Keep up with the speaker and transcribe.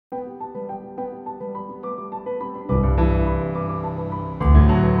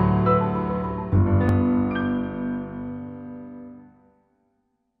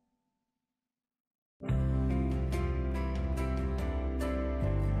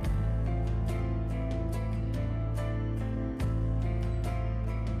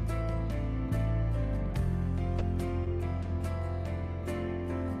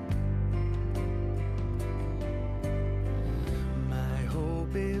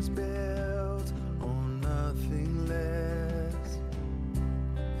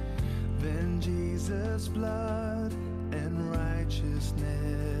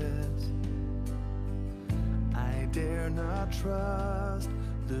not trust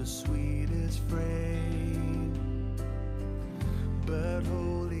the sweetest frame, but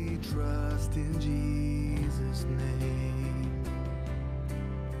wholly trust in Jesus' name.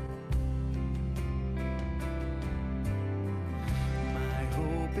 My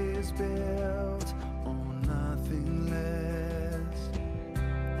hope is built on nothing less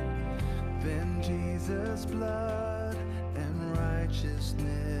than Jesus' blood and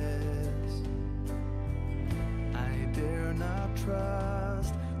righteousness. I dare not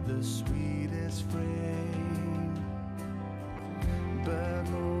trust the sweetest frame, but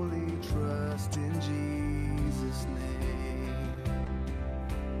wholly trust in Jesus' name.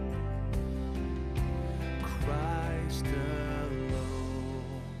 Christ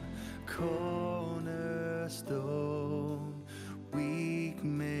alone, cornerstone, weak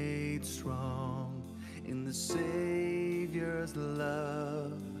made strong in the Savior's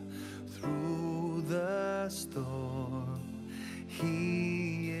love. Through the storm,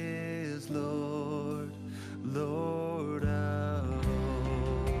 He is Lord, Lord of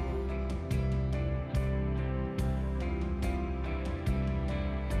all.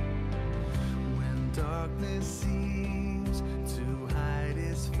 When darkness seems to hide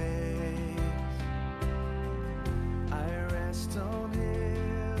His face, I rest on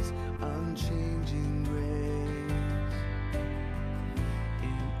His unchanging grace.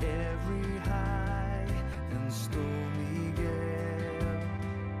 In every high and stormy gale,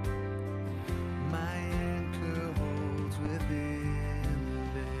 my anchor holds within the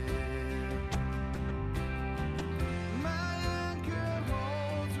veil. My anchor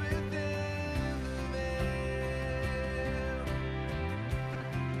holds within the veil.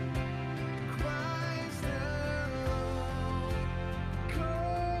 Christ alone,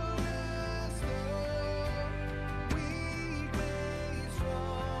 cornerstone, weak made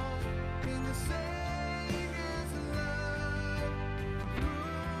strong in the Savior's love.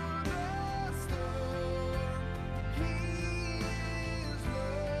 Through the storm, He is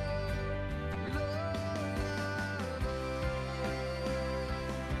Lord, Lord of all.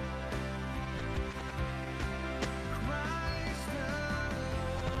 Christ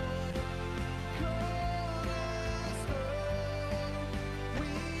alone, cornerstone,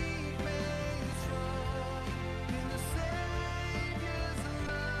 weak made strong in the Savior's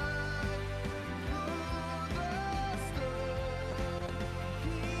love. Through the storm, He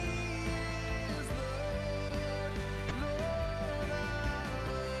is Lord, Lord of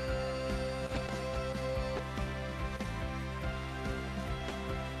all.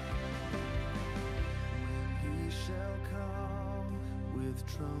 When He shall come with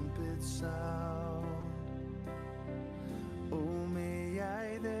trumpet sound, oh, may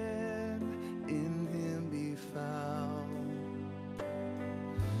I then in Him be found,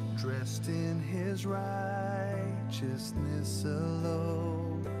 dressed in His righteousness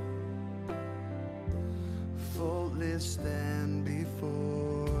alone, faultless stand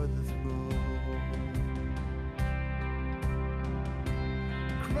before the throne.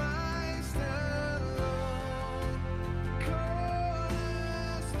 Christ alone, cornerstone,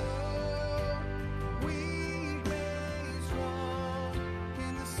 weak made strong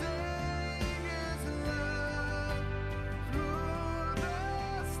in the Savior's love. Through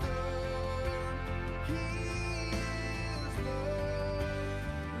the storm, He is Lord,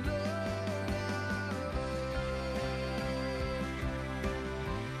 Lord of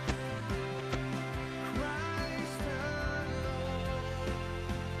Christ alone,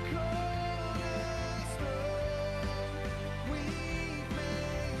 cornerstone, weak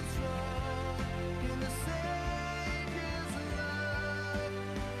made strong in the Savior's love.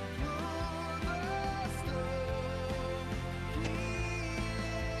 Through the storm, He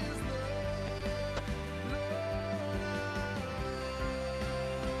is Lord, Lord of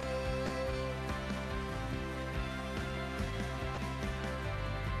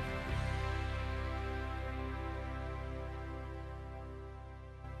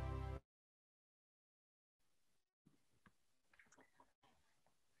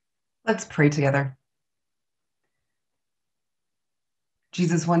Let's pray together.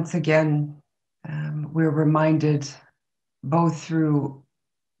 Jesus, once again, we're reminded both through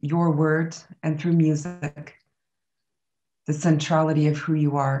your word and through music, the centrality of who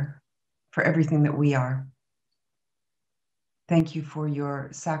you are for everything that we are. Thank you for your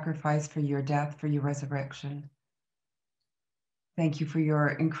sacrifice, for your death, for your resurrection. Thank you for your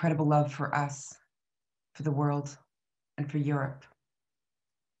incredible love for us, for the world, and for Europe.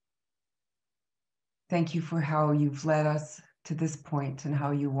 Thank you for how you've led us to this point and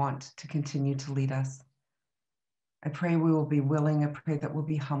how you want to continue to lead us. I pray we will be willing. I pray that we'll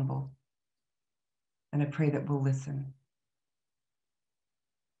be humble. And I pray that we'll listen.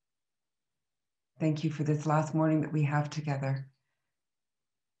 Thank you for this last morning that we have together.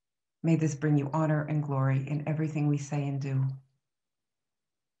 May this bring you honor and glory in everything we say and do.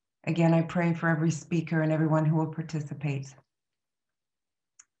 Again, I pray for every speaker and everyone who will participate,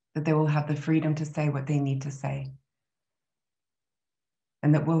 that they will have the freedom to say what they need to say,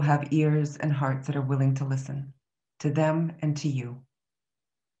 and that we'll have ears and hearts that are willing to listen to them and to you.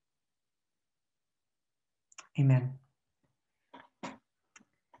 Amen.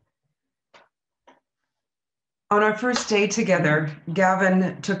 On our first day together,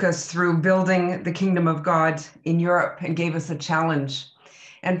 Gavin took us through building the kingdom of God in Europe and gave us a challenge.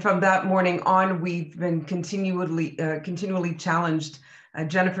 And from that morning on, we've been continually challenged.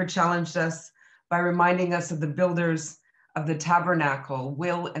 Jennifer challenged us by reminding us of the builders of the tabernacle,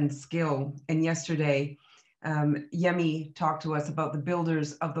 will and skill. And yesterday, Yemi talked to us about the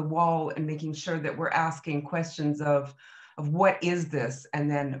builders of the wall and making sure that we're asking questions of what is this,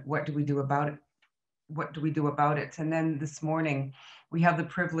 and then what do we do about it? What do we do about it? And then this morning, we have the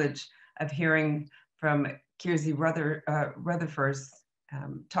privilege of hearing from Kierzy Rutherford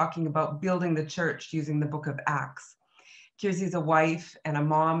talking about building the church using the book of Acts. Kierzy is a wife and a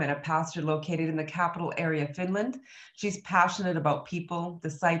mom and a pastor located in the capital area of Finland. She's passionate about people,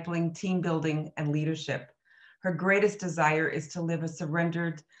 discipling, team building, and leadership. Her greatest desire is to live a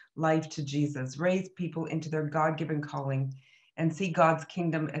surrendered life to Jesus, raise people into their God-given calling, and see God's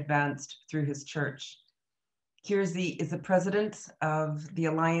kingdom advanced through his church. Kierzy is the president of the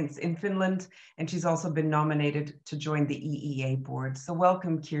Alliance in Finland, and she's also been nominated to join the EEA board. So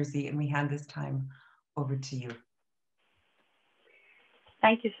welcome, Kierzy, and we hand this time over to you.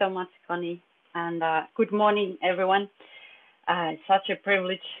 Thank you so much, Connie, and good morning, everyone. It's such a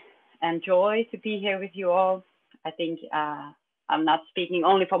privilege and joy to be here with you all. I think I'm not speaking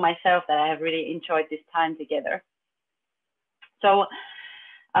only for myself, that I have really enjoyed this time together. So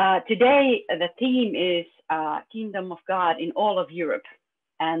today, the theme is Kingdom of God in all of Europe.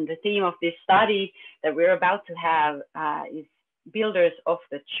 And the theme of this study that we're about to have is Builders of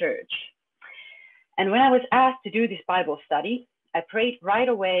the Church. And when I was asked to do this Bible study, I prayed right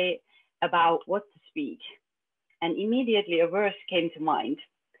away about what to speak. And immediately a verse came to mind.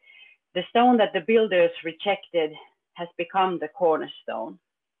 The stone that the builders rejected has become the cornerstone.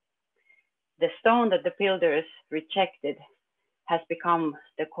 The stone that the builders rejected has become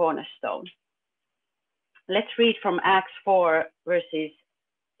the cornerstone. Let's read from Acts 4, verses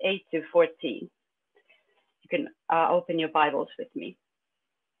 8 to 14. You can open your Bibles with me.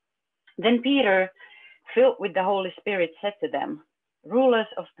 Then Peter, filled with the Holy Spirit, said to them, "Rulers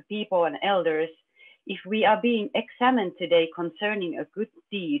of the people and elders, if we are being examined today concerning a good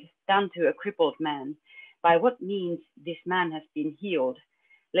deed done to a crippled man, by what means this man has been healed,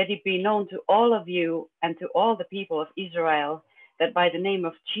 let it be known to all of you and to all the people of Israel that by the name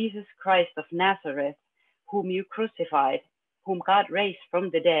of Jesus Christ of Nazareth, whom you crucified, whom God raised from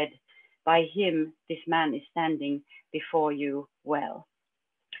the dead, by him this man is standing before you well.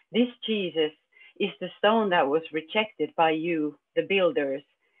 This Jesus is the stone that was rejected by you, the builders,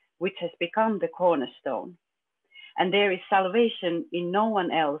 which has become the cornerstone. And there is salvation in no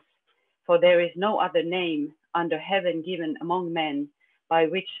one else, for there is no other name under heaven given among men by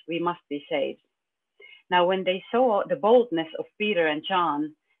which we must be saved." Now, when they saw the boldness of Peter and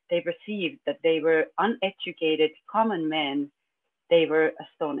John, they perceived that they were uneducated common men. They were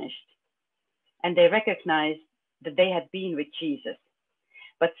astonished. And they recognized that they had been with Jesus.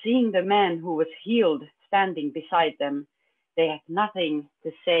 But seeing the man who was healed standing beside them, they had nothing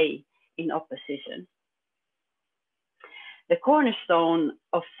to say in opposition. The cornerstone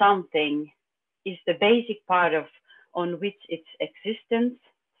of something is the basic part on which its existence,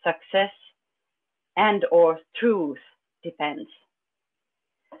 success, and or truth depends.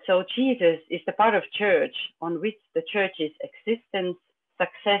 So Jesus is the part of church on which the church's existence,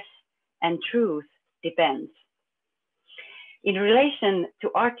 success, and truth depends. In relation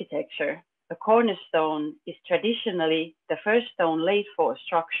to architecture, a cornerstone is traditionally the first stone laid for a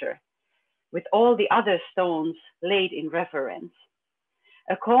structure, with all the other stones laid in reference.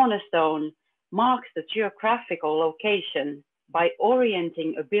 A cornerstone marks the geographical location by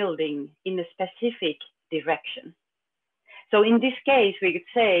orienting a building in a specific direction. So in this case, we could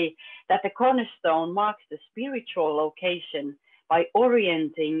say that the cornerstone marks the spiritual location by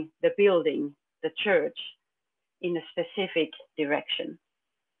orienting the building, the church, in a specific direction.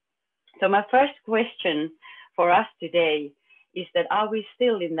 So my first question for us today is that, are we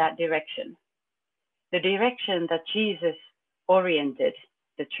still in that direction? The direction that Jesus oriented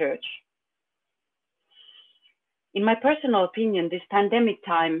the church. In my personal opinion, this pandemic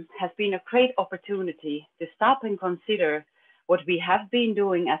time has been a great opportunity to stop and consider what we have been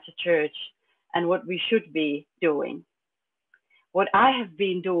doing as a church and what we should be doing. What I have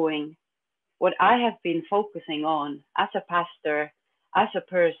been doing, what I have been focusing on as a pastor, as a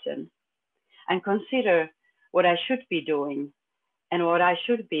person, and consider what I should be doing and what I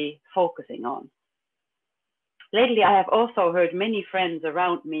should be focusing on. Lately, I have also heard many friends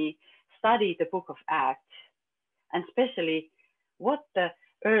around me study the book of Acts, and especially what the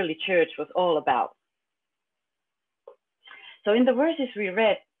early church was all about. So in the verses we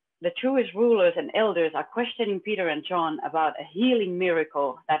read, the Jewish rulers and elders are questioning Peter and John about a healing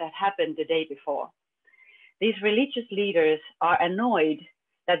miracle that had happened the day before. These religious leaders are annoyed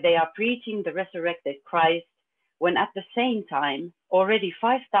that they are preaching the resurrected Christ when at the same time already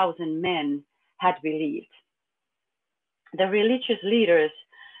 5,000 men had believed. The religious leaders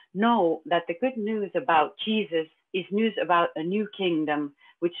know that the good news about Jesus is news about a new kingdom,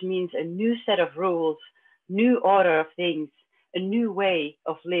 which means a new set of rules, new order of things, a new way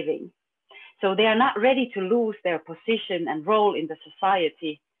of living. So they are not ready to lose their position and role in the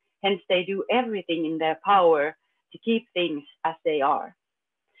society. Hence, they do everything in their power to keep things as they are.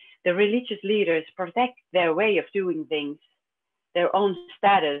 The religious leaders protect their way of doing things, their own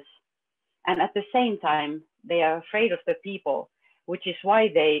status, and at the same time, they are afraid of the people, which is why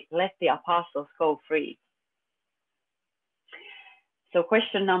they let the apostles go free. So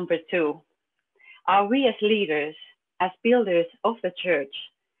question number 2, are we as leaders, as builders of the church,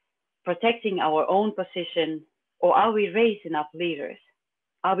 protecting our own position, or are we raising up leaders?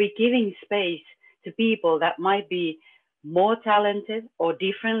 Are we giving space to people that might be more talented or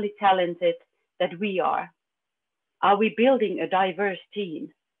differently talented than we are? Are we building a diverse team?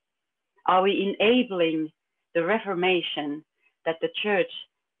 Are we enabling the reformation that the church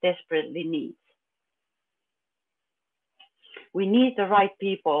desperately needs? We need the right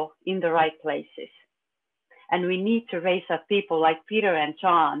people in the right places. And we need to raise up people like Peter and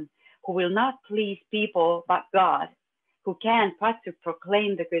John, who will not please people but God, who can but to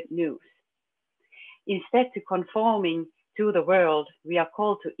proclaim the good news. Instead to conforming to the world, we are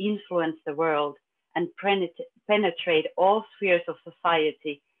called to influence the world and penetrate all spheres of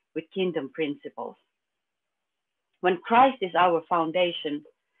society with kingdom principles. When Christ is our foundation,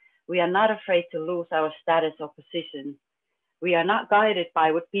 we are not afraid to lose our status or position. We are not guided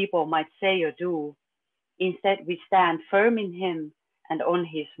by what people might say or do. Instead, we stand firm in Him and on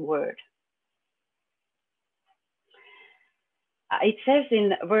His word. It says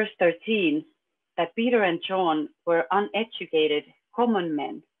in verse 13 that Peter and John were uneducated, common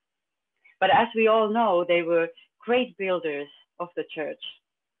men. But as we all know, they were great builders of the church.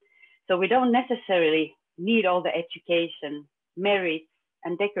 So we don't necessarily need all the education, merit,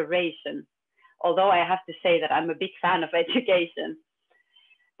 and decoration, although I have to say that I'm a big fan of education.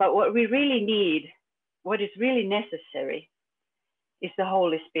 But what we really need, what is really necessary, is the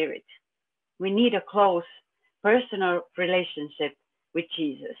Holy Spirit. We need a close personal relationship with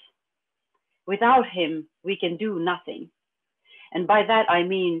Jesus. Without Him, we can do nothing. And by that, I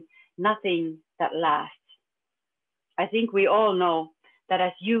mean nothing that lasts. I think we all know that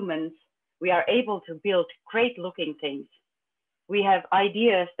as humans, we are able to build great looking things. We have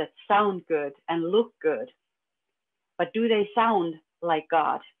ideas that sound good and look good. But do they sound like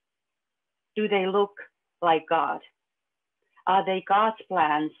God? Do they look like God? Are they God's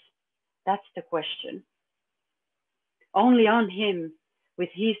plans? That's the question. Only on Him, with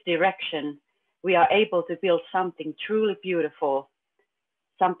His direction, we are able to build something truly beautiful,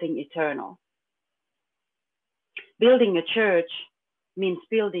 something eternal. Building a church means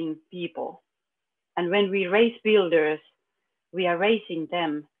building people. And when we raise builders, we are raising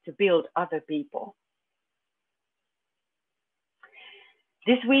them to build other people.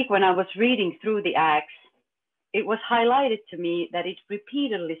 This week, when I was reading through the Acts, it was highlighted to me that it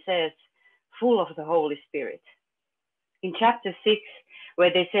repeatedly says, full of the Holy Spirit. In chapter 6,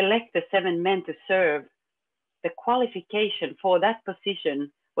 where they select the 7 men to serve, the qualification for that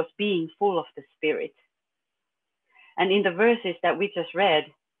position was being full of the Spirit. And in the verses that we just read,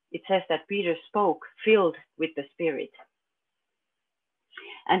 it says that Peter spoke filled with the Spirit.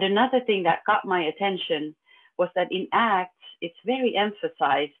 And another thing that got my attention was that in Acts, it's very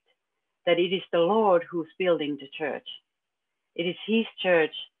emphasized that it is the Lord who's building the church. It is His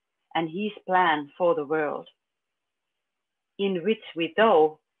church and His plan for the world, in which we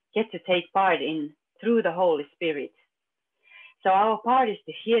though get to take part in through the Holy Spirit. So our part is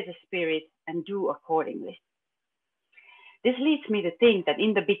to hear the Spirit and do accordingly. This leads me to think that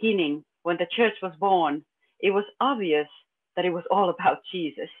in the beginning, when the church was born, it was obvious that it was all about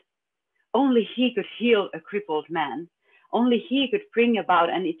Jesus. Only He could heal a crippled man. Only He could bring about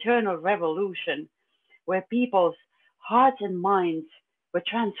an eternal revolution where people's hearts and minds were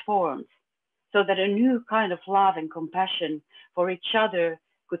transformed, so that a new kind of love and compassion for each other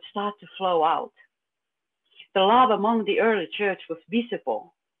could start to flow out. The love among the early church was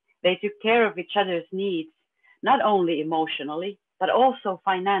visible. They took care of each other's needs, not only emotionally, but also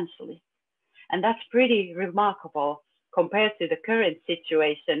financially. And that's pretty remarkable compared to the current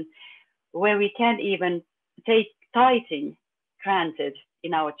situation where we can't even take tithing granted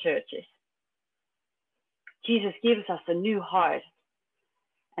in our churches. Jesus gives us a new heart,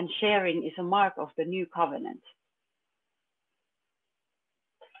 and sharing is a mark of the new covenant.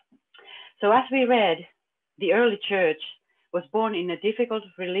 So as we read, the early church was born in a difficult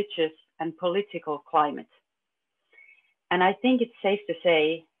religious and political climate. And I think it's safe to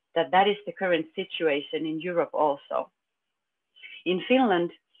say that that is the current situation in Europe also. In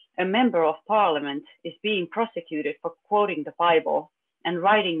Finland, a member of parliament is being prosecuted for quoting the Bible and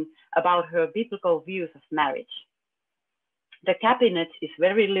writing about her biblical views of marriage. The cabinet is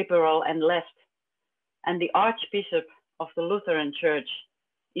very liberal and left, and the Archbishop of the Lutheran Church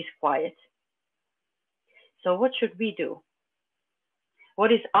is quiet. So what should we do?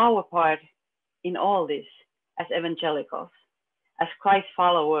 What is our part in all this as evangelicals, as Christ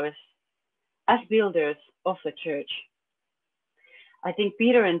followers, as builders of the church? I think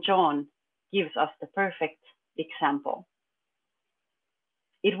Peter and John gives us the perfect example.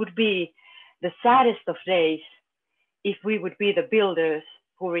 It would be the saddest of days if we would be the builders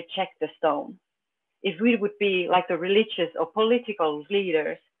who reject the stone, if we would be like the religious or political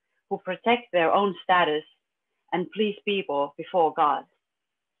leaders who protect their own status and please people before God.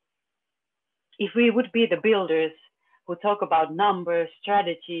 If we would be the builders who talk about numbers,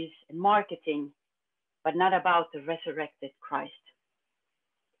 strategies, and marketing, but not about the resurrected Christ.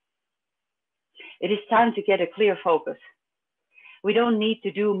 It is time to get a clear focus. We don't need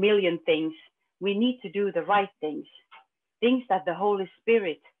to do a million things. We need to do the right things, things that the Holy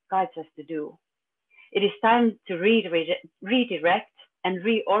Spirit guides us to do. It is time to redirect and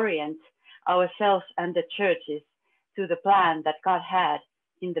reorient ourselves and the churches to the plan that God had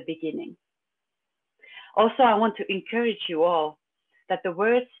in the beginning. Also, I want to encourage you all that the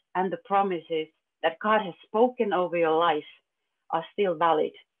words and the promises that God has spoken over your life are still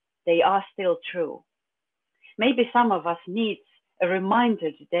valid. They are still true. Maybe some of us need a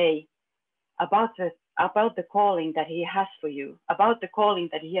reminder today about the calling that He has for you, about the calling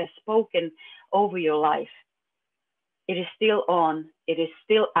that He has spoken over your life. It is still on, it is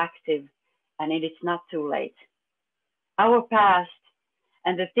still active, and it is not too late. Our past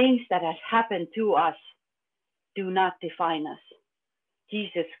and the things that have happened to us do not define us.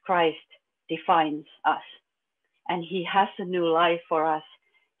 Jesus Christ defines us, and He has a new life for us.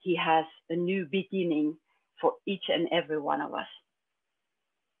 He has a new beginning for each and every one of us.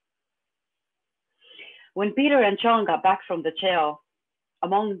 When Peter and John got back from the jail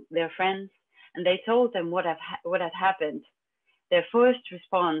among their friends, and they told them what had happened, their first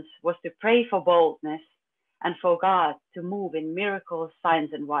response was to pray for boldness and for God to move in miracles, signs,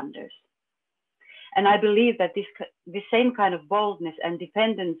 and wonders. And I believe that this same kind of boldness and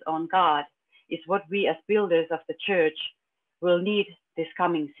dependence on God is what we as builders of the church will need this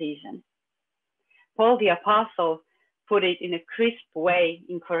coming season. Paul the Apostle put it in a crisp way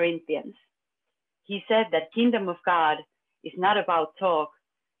in Corinthians. He said that kingdom of God is not about talk,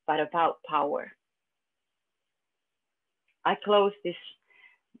 but about power. I close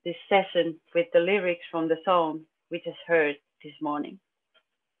this session with the lyrics from the song we just heard this morning.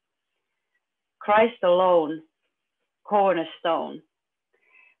 Christ alone, cornerstone,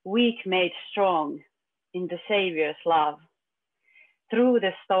 weak made strong in the Savior's love. Through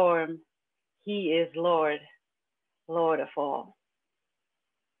the storm, He is Lord, Lord of all.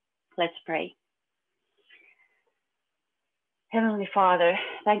 Let's pray. Heavenly Father,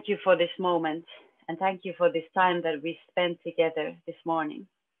 thank you for this moment, and thank you for this time that we spent together this morning.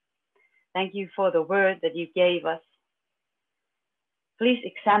 Thank you for the word that you gave us. Please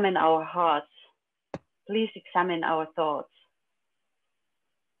examine our hearts. Please examine our thoughts.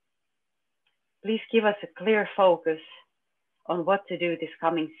 Please give us a clear focus on what to do this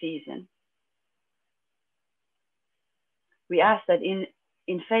coming season. We ask that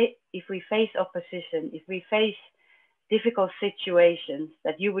if we face opposition, if we face difficult situations,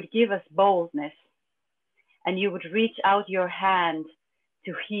 that you would give us boldness and you would reach out your hand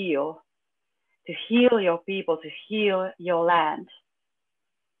to heal your people, to heal your land.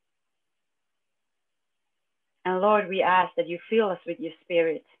 And Lord, we ask that you fill us with your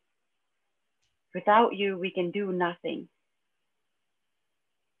Spirit. Without you, we can do nothing.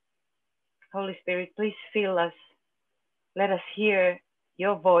 Holy Spirit, please fill us. Let us hear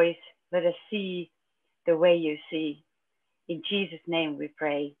your voice. Let us see the way you see. In Jesus' name we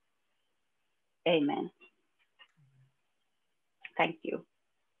pray. Amen. Thank you.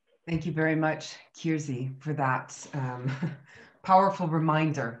 Thank you very much, Kiersey, for that powerful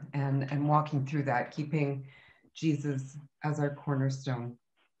reminder and walking through that, keeping Jesus as our cornerstone.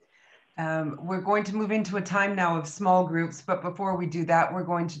 We're going to move into a time now of small groups, but before we do that, we're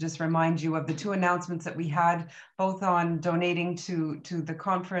going to just remind you of the two announcements that we had, both on donating to the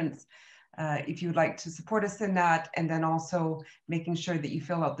conference, if you'd like to support us in that, and then also making sure that you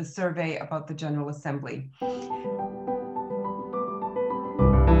fill out the survey about the General Assembly.